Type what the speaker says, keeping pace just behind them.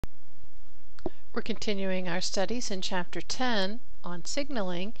We're continuing our studies in Chapter 10 on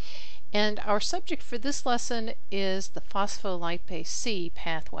signaling, and our subject for this lesson is the phospholipase C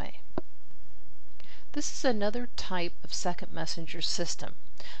pathway. This is another type of second messenger system.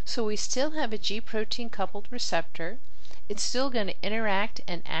 So we still have a G protein coupled receptor. It's still going to interact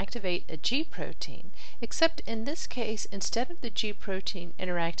and activate a G protein, except in this case, instead of the G protein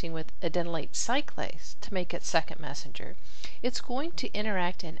interacting with adenylate cyclase to make it second messenger, it's going to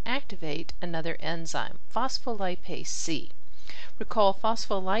interact and activate another enzyme, phospholipase C. Recall,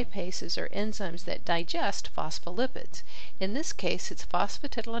 phospholipases are enzymes that digest phospholipids. In this case, it's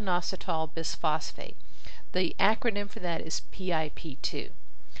phosphatidylinositol bisphosphate. The acronym for that is PIP2.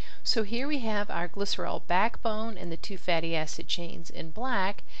 So here we have our glycerol backbone and the two fatty acid chains in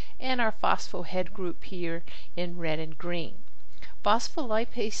black, and our phospho head group here in red and green.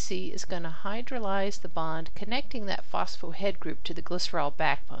 Phospholipase C is going to hydrolyze the bond connecting that phospho head group to the glycerol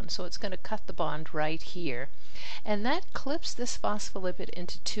backbone, so it's going to cut the bond right here. And that clips this phospholipid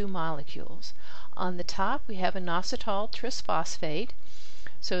into two molecules. On the top we have inositol trisphosphate,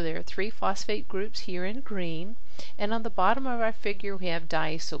 so there are three phosphate groups here in green, and on the bottom of our figure we have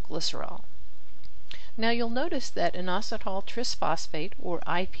diacylglycerol. Now you'll notice that inositol trisphosphate, or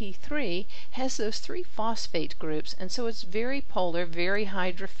IP3, has those three phosphate groups, and so it's very polar, very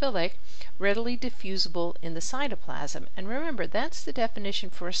hydrophilic, readily diffusible in the cytoplasm. And remember, that's the definition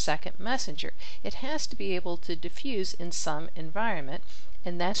for a second messenger. It has to be able to diffuse in some environment,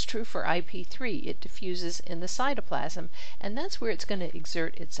 and that's true for IP3. It diffuses in the cytoplasm, and that's where it's going to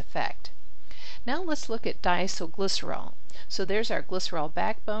exert its effect. Now let's look at diacylglycerol. So there's our glycerol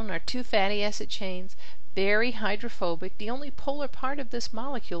backbone, our two fatty acid chains, very hydrophobic. The only polar part of this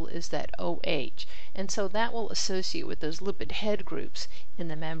molecule is that OH, and so that will associate with those lipid head groups in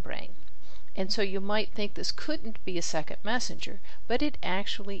the membrane. And so you might think this couldn't be a second messenger, but it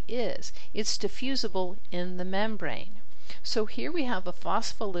actually is. It's diffusible in the membrane. So here we have a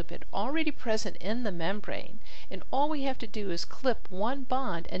phospholipid already present in the membrane, and all we have to do is clip one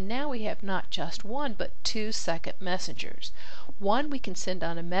bond, and now we have not just one, but two second messengers. One we can send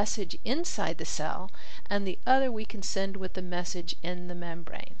on a message inside the cell, and the other we can send with the message in the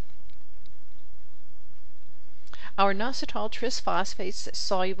membrane. Our inositol trisphosphate that's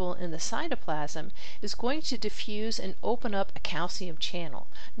soluble in the cytoplasm is going to diffuse and open up a calcium channel.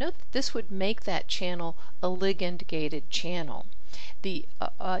 Note that this would make that channel a ligand-gated channel. The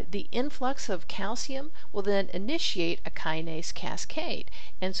influx of calcium will then initiate a kinase cascade,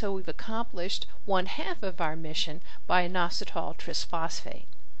 and so we've accomplished one half of our mission by inositol trisphosphate.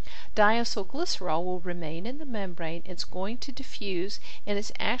 Diacylglycerol will remain in the membrane. It's going to diffuse, and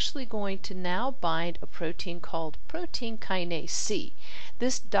it's actually going to now bind a protein called protein kinase C.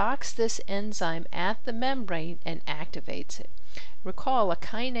 This docks this enzyme at the membrane and activates it. Recall, a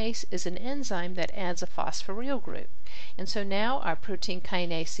kinase is an enzyme that adds a phosphoryl group. And so now our protein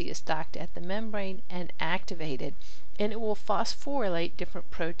kinase C is docked at the membrane and activated, and it will phosphorylate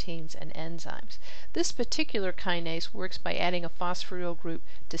different proteins and enzymes. This particular kinase works by adding a phosphoryl group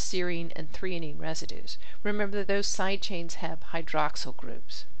to serine and threonine residues. Remember, those side chains have hydroxyl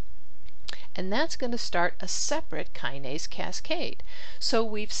groups. And that's going to start a separate kinase cascade. So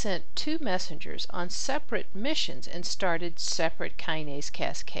we've sent two messengers on separate missions and started separate kinase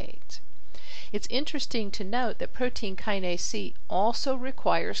cascades. It's interesting to note that protein kinase C also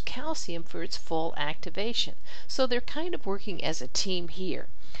requires calcium for its full activation. So they're kind of working as a team here.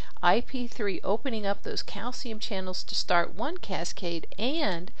 IP3 opening up those calcium channels to start one cascade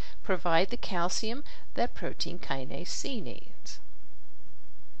and provide the calcium that protein kinase C needs.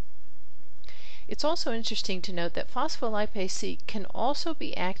 It's also interesting to note that phospholipase C can also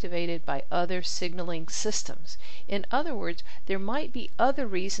be activated by other signaling systems. In other words, there might be other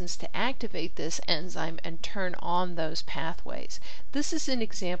reasons to activate this enzyme and turn on those pathways. This is an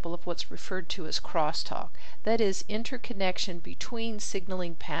example of what's referred to as crosstalk, that is, interconnection between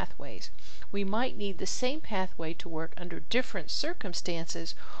signaling pathways. We might need the same pathway to work under different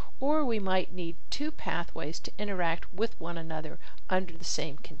circumstances, or we might need two pathways to interact with one another under the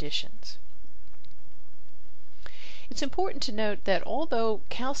same conditions. It's important to note that although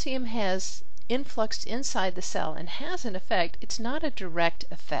calcium has influxed inside the cell and has an effect, it's not a direct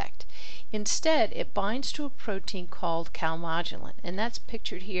effect. Instead, it binds to a protein called calmodulin, and that's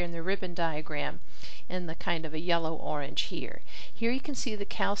pictured here in the ribbon diagram in the kind of a yellow-orange here. Here you can see the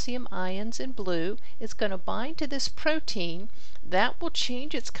calcium ions in blue. It's going to bind to this protein. That will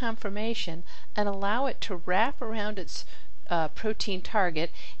change its conformation and allow it to wrap around its protein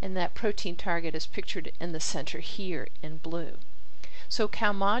target, and that protein target is pictured in the center here in blue. So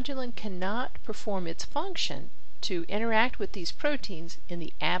calmodulin cannot perform its function to interact with these proteins in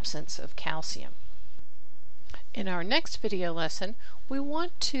the absence of calcium. In our next video lesson, we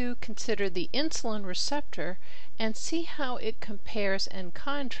want to consider the insulin receptor and see how it compares and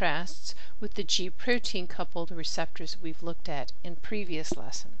contrasts with the G protein coupled receptors we've looked at in previous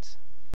lessons.